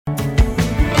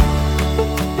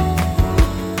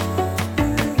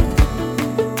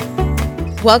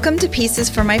Welcome to Pieces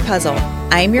for My Puzzle.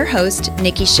 I'm your host,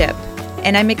 Nikki Ship,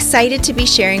 and I'm excited to be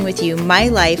sharing with you my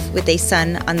life with a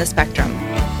son on the spectrum.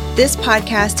 This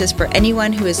podcast is for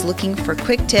anyone who is looking for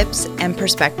quick tips and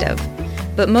perspective,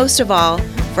 but most of all,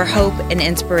 for hope and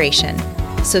inspiration.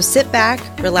 So sit back,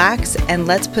 relax, and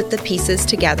let's put the pieces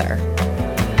together.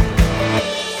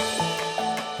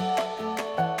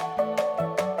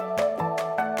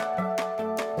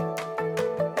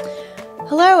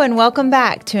 Hello and welcome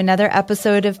back to another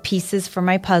episode of Pieces for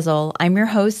My Puzzle. I'm your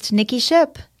host, Nikki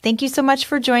Ship. Thank you so much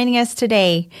for joining us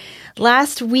today.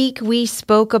 Last week, we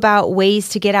spoke about ways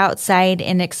to get outside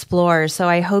and explore, so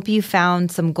I hope you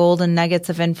found some golden nuggets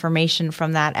of information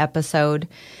from that episode.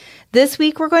 This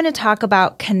week, we're going to talk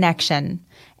about connection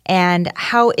and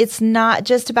how it's not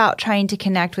just about trying to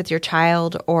connect with your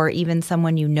child or even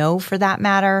someone you know for that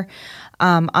matter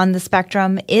on the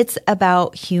spectrum. It's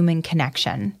about human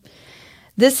connection.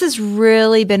 This has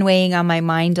really been weighing on my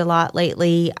mind a lot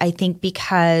lately, I think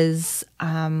because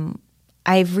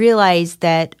I've realized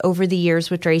that over the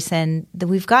years with Drayson that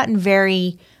we've gotten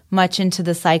very much into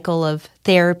the cycle of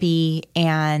therapy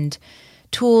and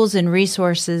tools and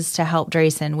resources to help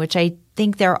Drayson, which I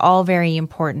think they're all very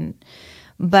important.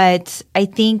 But I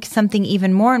think something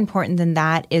even more important than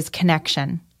that is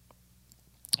connection.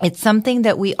 It's something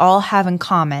that we all have in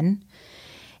common.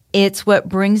 It's what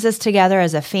brings us together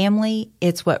as a family.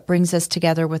 It's what brings us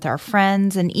together with our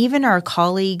friends and even our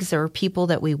colleagues or people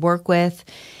that we work with.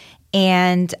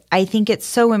 And I think it's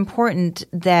so important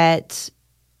that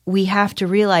we have to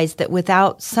realize that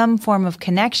without some form of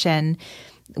connection,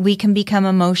 we can become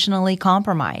emotionally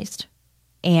compromised.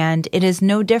 And it is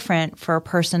no different for a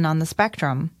person on the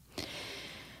spectrum.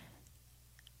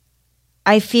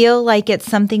 I feel like it's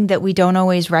something that we don't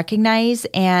always recognize,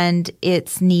 and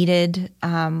it's needed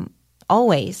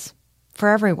always for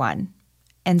everyone.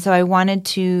 And so I wanted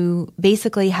to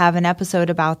basically have an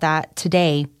episode about that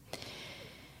today.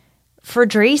 For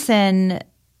Drayson,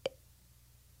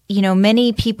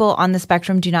 many people on the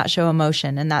spectrum do not show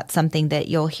emotion, and that's something that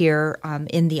you'll hear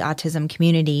in the autism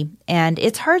community. And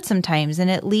it's hard sometimes, and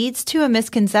it leads to a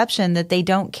misconception that they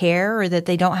don't care or that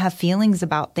they don't have feelings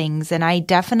about things. And I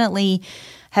definitely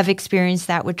have experienced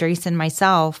that with Drayson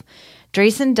myself.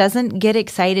 Drayson doesn't get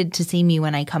excited to see me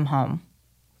when I come home.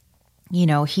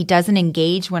 He doesn't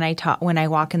engage when I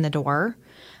walk in the door.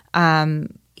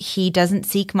 He doesn't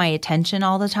seek my attention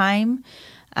all the time.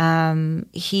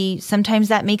 Sometimes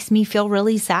that makes me feel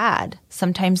really sad.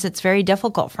 Sometimes it's very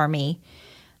difficult for me.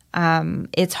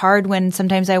 It's hard when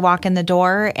sometimes I walk in the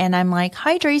door and I'm like,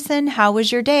 "Hi, Drayson, how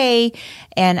was your day?"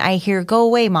 And I hear, "Go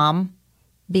away, Mom,"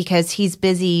 because he's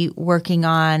busy working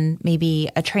on maybe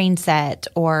a train set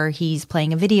or he's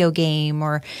playing a video game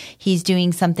or he's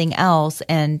doing something else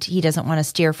and he doesn't want to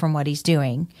steer from what he's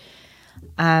doing.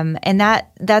 And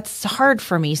that's hard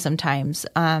for me sometimes.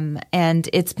 And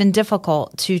it's been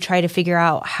difficult to try to figure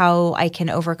out how I can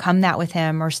overcome that with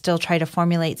him or still try to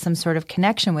formulate some sort of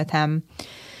connection with him.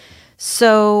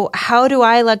 So how do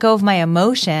I let go of my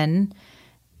emotion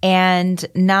and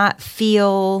not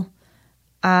feel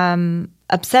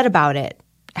upset about it?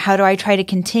 How do I try to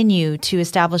continue to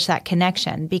establish that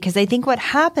connection? Because I think what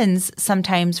happens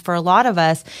sometimes for a lot of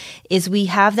us is we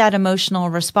have that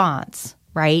emotional response.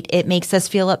 Right? It makes us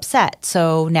feel upset.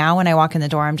 So now when I walk in the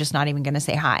door, I'm just not even going to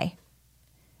say hi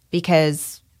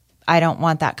because I don't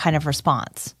want that kind of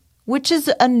response, which is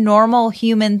a normal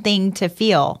human thing to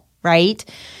feel, right?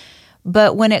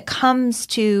 But when it comes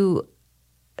to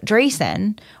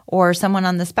Drayson or someone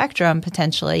on the spectrum,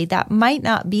 potentially, that might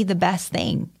not be the best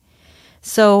thing.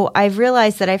 So I've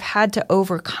realized that I've had to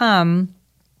overcome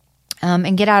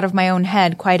and get out of my own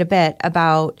head quite a bit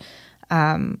about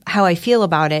how I feel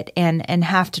about it and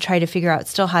have to try to figure out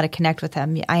still how to connect with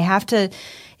him.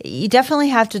 You definitely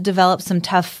have to develop some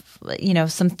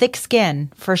some thick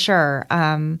skin for sure.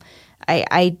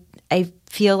 I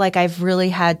feel like I've really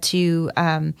had to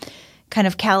kind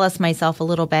of callous myself a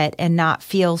little bit and not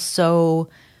feel so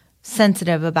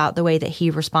sensitive about the way that he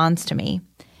responds to me.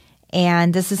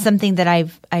 And this is something that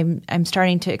I'm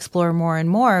starting to explore more and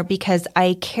more because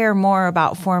I care more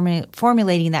about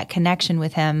formulating that connection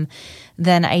with him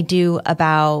than I do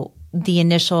about the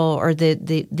initial or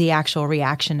the actual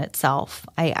reaction itself.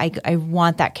 I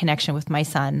want that connection with my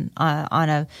son on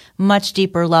a much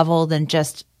deeper level than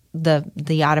just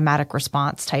the automatic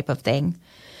response type of thing.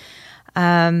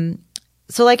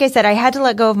 So like I said, I had to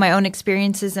let go of my own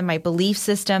experiences and my belief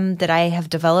system that I have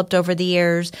developed over the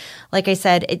years. Like I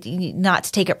said, not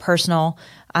to take it personal.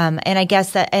 And I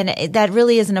guess that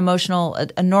really is a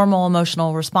normal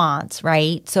emotional response,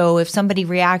 right? So if somebody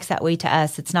reacts that way to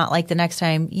us, it's not like the next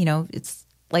time,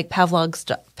 like Pavlov's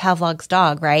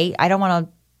dog, right? I don't want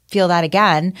to feel that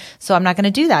again, so I'm not going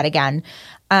to do that again.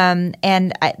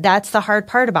 That's the hard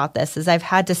part about this is I've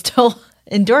had to still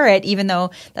endure it, even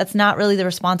though that's not really the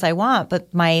response I want.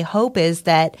 But my hope is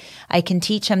that I can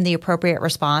teach him the appropriate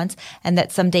response and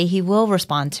that someday he will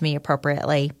respond to me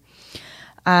appropriately.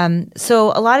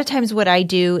 So a lot of times what I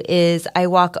do is I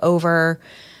walk over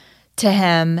to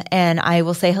him and I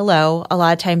will say hello. A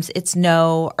lot of times it's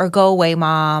no or go away,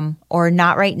 mom, or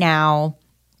not right now.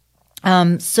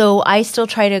 So I still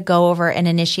try to go over and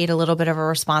initiate a little bit of a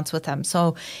response with him.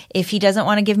 So if he doesn't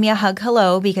want to give me a hug,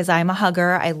 hello, because I'm a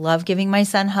hugger. I love giving my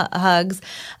son hugs.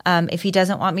 If he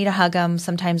doesn't want me to hug him,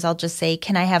 sometimes I'll just say,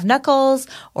 can I have knuckles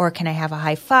or can I have a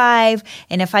high five?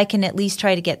 And if I can at least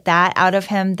try to get that out of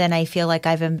him, then I feel like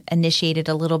I've initiated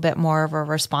a little bit more of a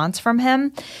response from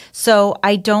him. So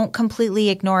I don't completely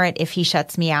ignore it if he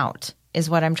shuts me out, is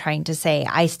what I'm trying to say.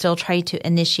 I still try to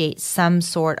initiate some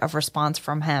sort of response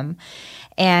from him.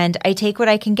 And I take what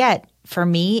I can get. For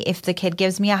me, if the kid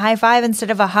gives me a high five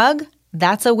instead of a hug,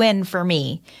 that's a win for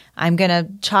me. I'm going to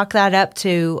chalk that up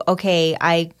to, okay,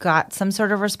 I got some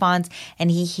sort of response and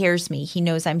he hears me. He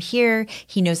knows I'm here.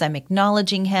 He knows I'm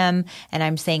acknowledging him and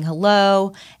I'm saying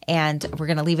hello, and we're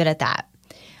going to leave it at that.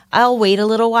 I'll wait a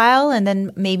little while and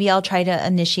then maybe I'll try to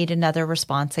initiate another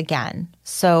response again.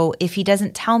 So if he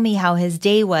doesn't tell me how his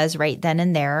day was right then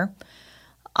and there,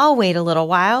 I'll wait a little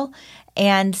while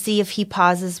and see if he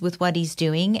pauses with what he's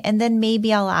doing. And then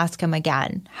maybe I'll ask him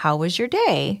again, how was your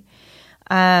day?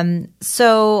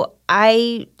 So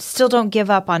I still don't give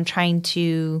up on trying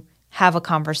to have a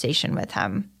conversation with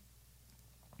him.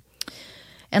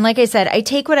 And like I said, I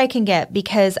take what I can get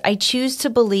because I choose to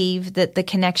believe that the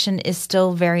connection is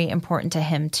still very important to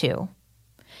him too.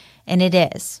 And it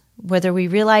is. Whether we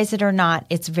realize it or not,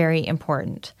 it's very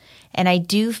important. And I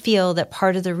do feel that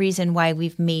part of the reason why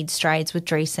we've made strides with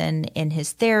Drayson in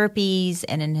his therapies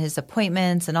and in his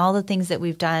appointments and all the things that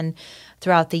we've done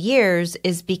throughout the years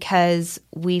is because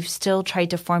we've still tried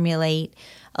to formulate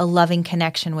a loving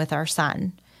connection with our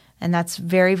son. And that's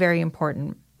very, very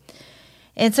important.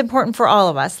 It's important for all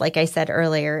of us, like I said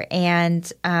earlier, and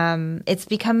it's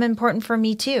become important for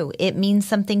me too. It means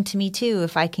something to me too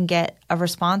if I can get a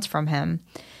response from him.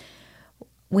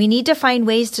 We need to find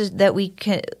ways that we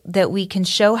can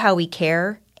show how we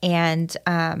care, and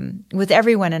with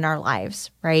everyone in our lives,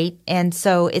 right? And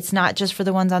so it's not just for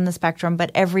the ones on the spectrum,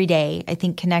 but every day. I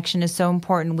think connection is so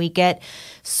important. We get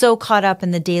so caught up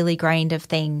in the daily grind of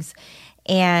things.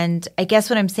 And I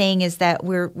guess what I'm saying is that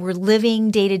we're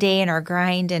living day to day in our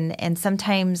grind, and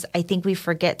sometimes I think we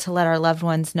forget to let our loved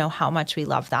ones know how much we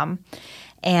love them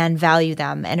and value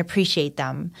them and appreciate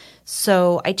them.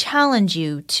 So I challenge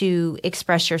you to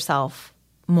express yourself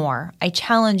more. I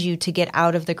challenge you to get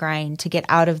out of the grind, to get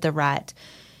out of the rut.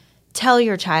 Tell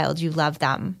your child you love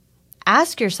them.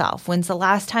 Ask yourself, when's the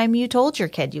last time you told your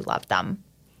kid you loved them?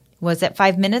 Was it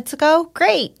 5 minutes ago?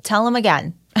 Great. Tell them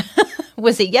again.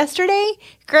 Was it yesterday?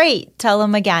 Great. Tell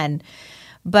them again.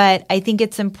 But I think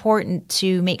it's important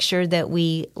to make sure that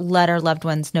we let our loved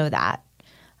ones know that,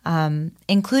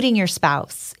 including your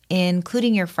spouse,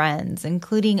 including your friends,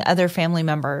 including other family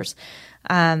members.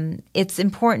 It's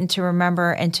important to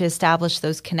remember and to establish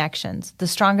those connections. The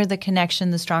stronger the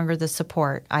connection, the stronger the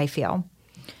support, I feel.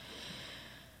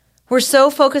 We're so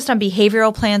focused on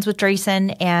behavioral plans with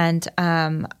Drayson, and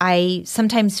I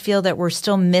sometimes feel that we're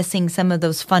still missing some of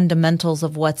those fundamentals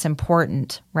of what's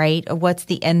important, right? Of what's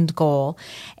the end goal.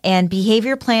 And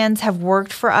behavior plans have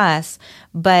worked for us,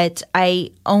 but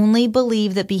I only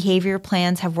believe that behavior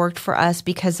plans have worked for us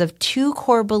because of two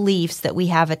core beliefs that we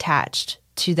have attached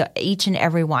to each and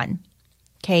every one.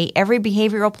 Okay, every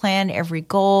behavioral plan, every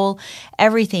goal,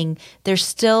 everything, there's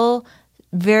still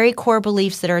very core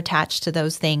beliefs that are attached to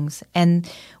those things. And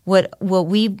what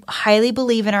we highly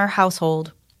believe in our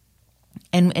household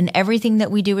and everything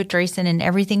that we do with Drayson and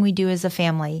everything we do as a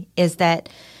family is that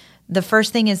the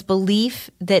first thing is belief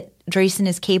that Drayson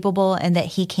is capable and that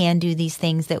he can do these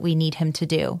things that we need him to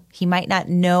do. He might not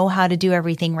know how to do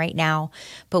everything right now,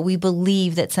 but we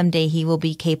believe that someday he will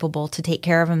be capable to take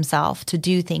care of himself, to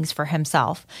do things for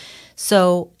himself.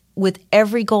 So with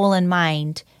every goal in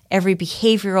mind, every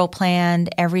behavioral plan,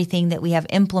 everything that we have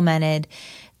implemented,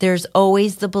 there's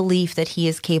always the belief that he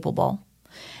is capable.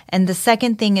 And the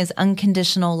second thing is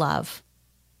unconditional love.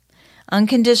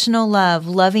 Unconditional love,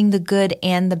 loving the good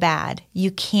and the bad.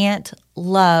 You can't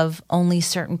love only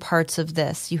certain parts of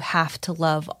this. You have to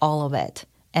love all of it.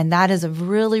 And that is a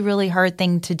really, really hard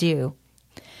thing to do.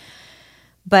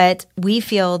 But we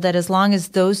feel that as long as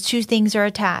those two things are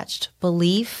attached,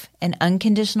 belief and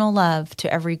unconditional love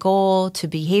to every goal, to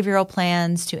behavioral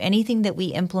plans, to anything that we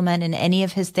implement in any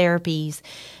of his therapies,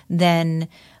 then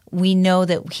we know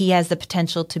that he has the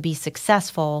potential to be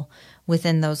successful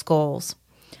within those goals.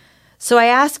 So I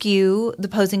ask you, the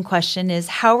posing question is,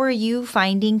 how are you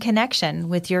finding connection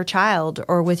with your child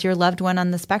or with your loved one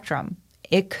on the spectrum?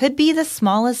 It could be the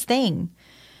smallest thing.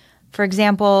 For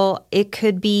example, it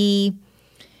could be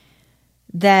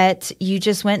that you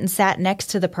just went and sat next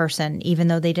to the person, even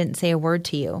though they didn't say a word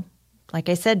to you. Like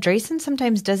I said, Drayson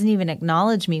sometimes doesn't even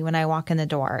acknowledge me when I walk in the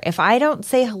door. If I don't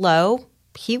say hello,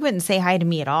 he wouldn't say hi to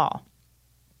me at all.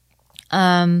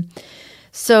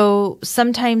 So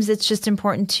sometimes it's just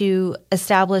important to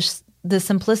establish the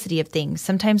simplicity of things.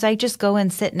 Sometimes I just go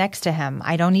and sit next to him.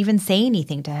 I don't even say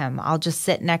anything to him. I'll just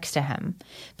sit next to him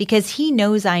because he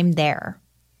knows I'm there.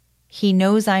 He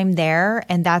knows I'm there,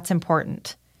 and that's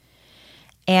important.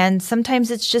 And sometimes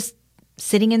it's just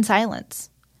sitting in silence.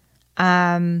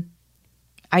 The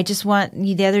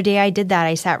other day I did that.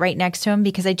 I sat right next to him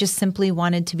because I just simply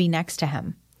wanted to be next to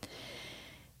him.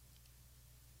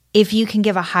 If you can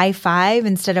give a high five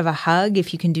instead of a hug,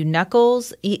 if you can do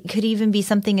knuckles, it could even be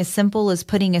something as simple as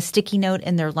putting a sticky note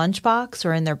in their lunchbox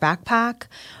or in their backpack,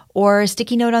 or a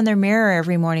sticky note on their mirror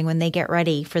every morning when they get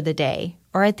ready for the day,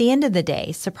 or at the end of the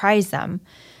day, surprise them.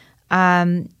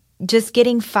 Just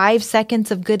getting 5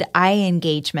 seconds of good eye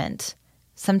engagement.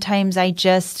 Sometimes I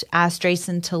just ask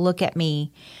Drayson to look at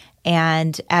me,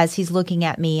 and as he's looking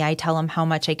at me, I tell him how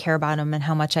much I care about him and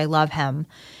how much I love him.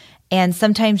 And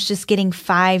sometimes just getting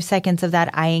 5 seconds of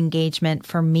that eye engagement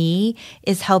for me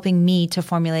is helping me to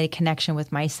formulate a connection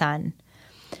with my son.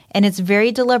 And it's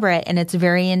very deliberate and it's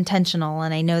very intentional.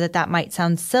 And I know that that might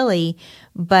sound silly,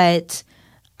 but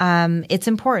it's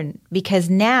important because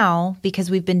now,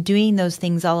 because we've been doing those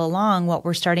things all along, what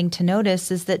we're starting to notice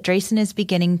is that Drayson is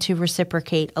beginning to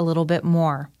reciprocate a little bit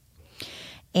more.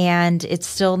 And it's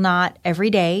still not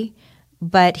every day,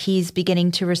 but he's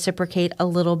beginning to reciprocate a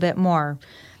little bit more.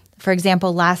 For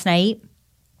example, last night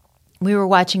we were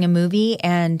watching a movie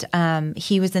and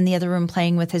he was in the other room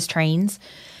playing with his trains.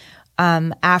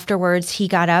 Afterwards, he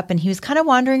got up and he was kind of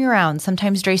wandering around.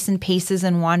 Sometimes Drayson paces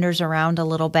and wanders around a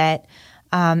little bit.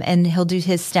 And he'll do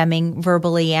his stemming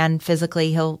verbally and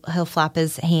physically. He'll flap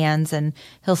his hands and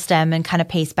he'll stem and kind of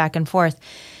pace back and forth.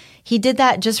 He did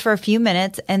that just for a few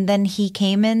minutes, and then he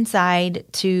came inside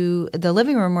to the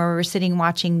living room where we were sitting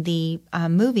watching the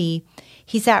movie.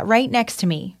 He sat right next to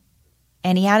me,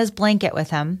 and he had his blanket with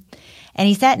him. And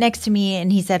he sat next to me,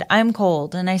 and he said, "I'm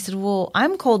cold." And I said, "Well,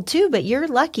 I'm cold too, but you're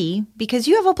lucky because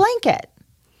you have a blanket."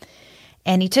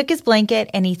 And he took his blanket,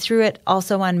 and he threw it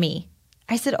also on me.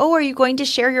 I said, "Oh, are you going to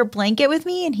share your blanket with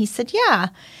me?" And he said, "Yeah."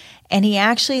 And he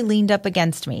actually leaned up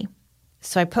against me.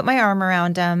 So I put my arm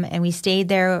around him and we stayed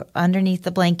there underneath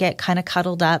the blanket, kind of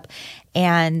cuddled up.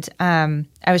 And I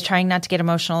was trying not to get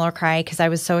emotional or cry because I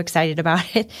was so excited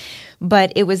about it.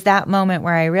 But it was that moment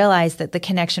where I realized that the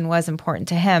connection was important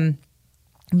to him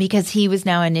because he was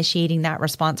now initiating that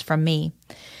response from me.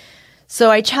 So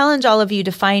I challenge all of you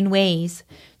to find ways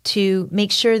to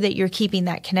make sure that you're keeping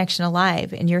that connection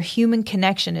alive, and your human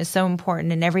connection is so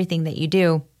important in everything that you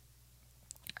do.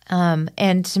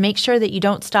 And to make sure that you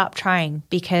don't stop trying,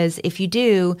 because if you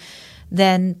do,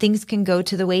 then things can go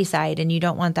to the wayside and you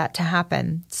don't want that to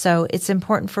happen. So it's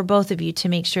important for both of you to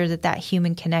make sure that that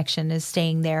human connection is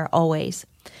staying there always.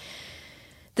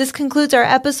 This concludes our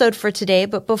episode for today,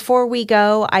 but before we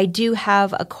go, I do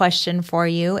have a question for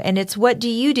you, and it's, what do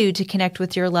you do to connect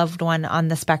with your loved one on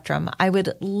the spectrum? I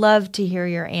would love to hear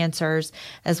your answers,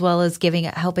 as well as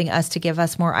helping us to give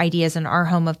us more ideas in our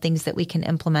home of things that we can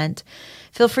implement.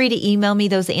 Feel free to email me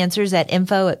those answers at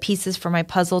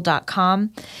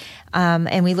info@piecesformypuzzle.com,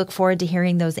 and we look forward to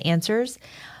hearing those answers.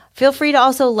 Feel free to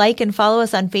also like and follow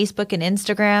us on Facebook and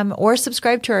Instagram, or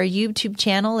subscribe to our YouTube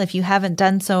channel if you haven't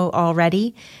done so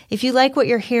already. If you like what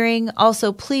you're hearing,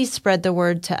 also please spread the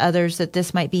word to others that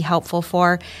this might be helpful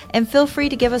for, and feel free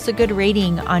to give us a good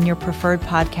rating on your preferred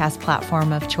podcast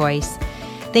platform of choice.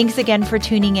 Thanks again for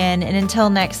tuning in, and until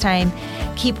next time,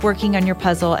 keep working on your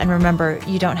puzzle, and remember,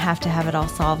 you don't have to have it all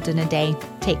solved in a day.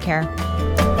 Take care.